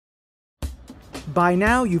By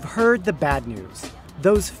now, you've heard the bad news.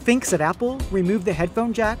 Those finks at Apple removed the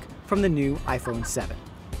headphone jack from the new iPhone 7.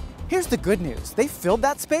 Here's the good news. They filled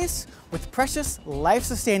that space with precious,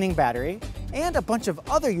 life-sustaining battery and a bunch of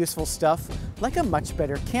other useful stuff like a much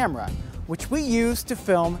better camera, which we used to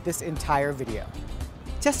film this entire video.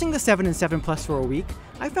 Testing the 7 and 7 Plus for a week,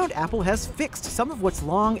 I found Apple has fixed some of what's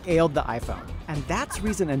long ailed the iPhone, and that's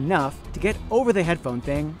reason enough to get over the headphone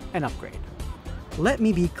thing and upgrade. Let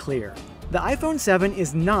me be clear, the iPhone 7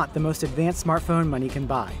 is not the most advanced smartphone money can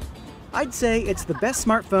buy. I'd say it's the best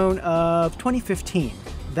smartphone of 2015.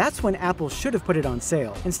 That's when Apple should have put it on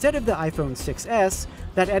sale, instead of the iPhone 6s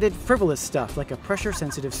that added frivolous stuff like a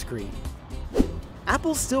pressure-sensitive screen.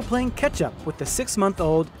 Apple's still playing catch-up with the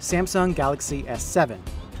 6-month-old Samsung Galaxy S7.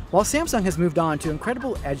 While Samsung has moved on to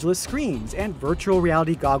incredible edgeless screens and virtual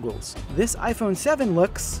reality goggles, this iPhone 7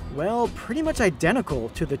 looks, well, pretty much identical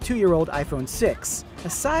to the 2-year-old iPhone 6,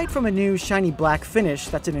 aside from a new shiny black finish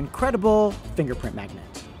that's an incredible fingerprint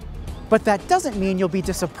magnet. But that doesn't mean you'll be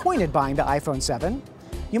disappointed buying the iPhone 7.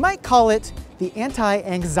 You might call it the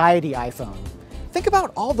anti-anxiety iPhone. Think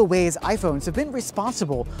about all the ways iPhones have been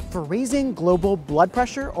responsible for raising global blood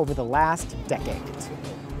pressure over the last decade.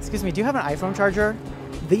 Excuse me, do you have an iPhone charger?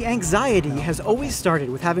 The anxiety has always started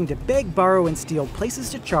with having to beg, borrow, and steal places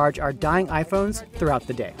to charge our dying iPhones throughout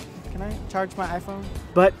the day. Can I charge my iPhone?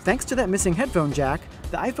 But thanks to that missing headphone jack,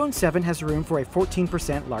 the iPhone 7 has room for a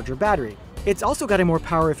 14% larger battery. It's also got a more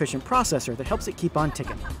power-efficient processor that helps it keep on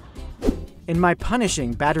ticking. In my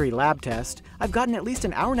punishing battery lab test, I've gotten at least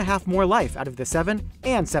an hour and a half more life out of the 7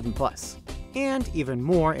 and 7 Plus, and even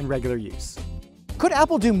more in regular use. Could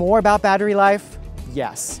Apple do more about battery life?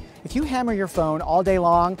 Yes. If you hammer your phone all day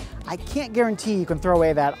long, I can't guarantee you can throw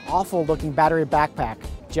away that awful-looking battery backpack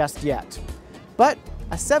just yet. But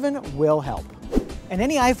a 7 will help. And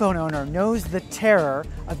any iPhone owner knows the terror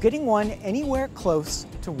of getting one anywhere close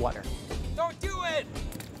to water. Don't do it!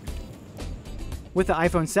 With the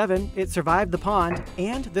iPhone 7, it survived the pond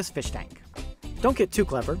and this fish tank. Don't get too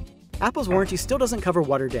clever. Apple's warranty still doesn't cover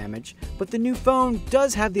water damage, but the new phone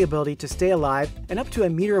does have the ability to stay alive and up to a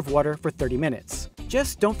meter of water for 30 minutes.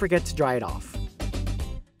 Just don't forget to dry it off.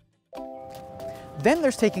 Then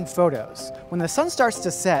there's taking photos. When the sun starts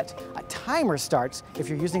to set, a timer starts if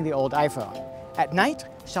you're using the old iPhone. At night,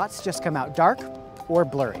 shots just come out dark or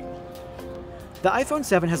blurry. The iPhone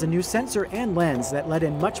 7 has a new sensor and lens that let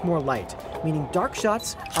in much more light, meaning dark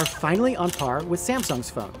shots are finally on par with Samsung's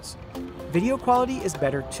phones. Video quality is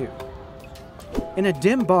better too. In a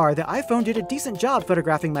dim bar, the iPhone did a decent job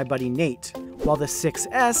photographing my buddy Nate, while the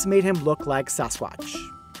 6S made him look like Sasquatch.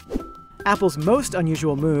 Apple's most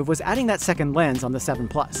unusual move was adding that second lens on the 7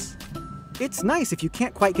 Plus. It's nice if you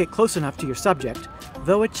can't quite get close enough to your subject,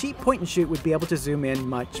 though a cheap point-and-shoot would be able to zoom in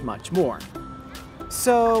much, much more.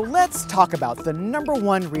 So let's talk about the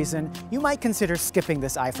 #1 reason you might consider skipping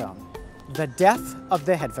this iPhone: the death of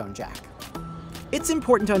the headphone jack. It's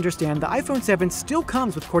important to understand the iPhone 7 still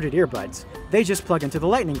comes with corded earbuds. They just plug into the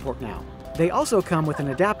Lightning port now. They also come with an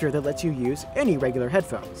adapter that lets you use any regular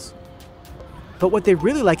headphones. But what they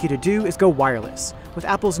really like you to do is go wireless, with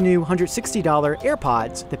Apple's new $160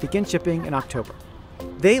 AirPods that begin shipping in October.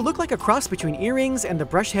 They look like a cross between earrings and the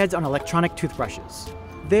brush heads on electronic toothbrushes.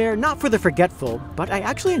 They're not for the forgetful, but I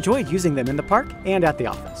actually enjoyed using them in the park and at the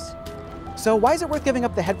office. So why is it worth giving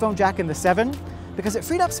up the headphone jack in the 7? Because it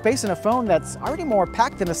freed up space in a phone that's already more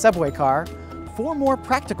packed than a subway car for more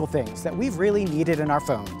practical things that we've really needed in our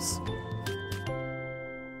phones.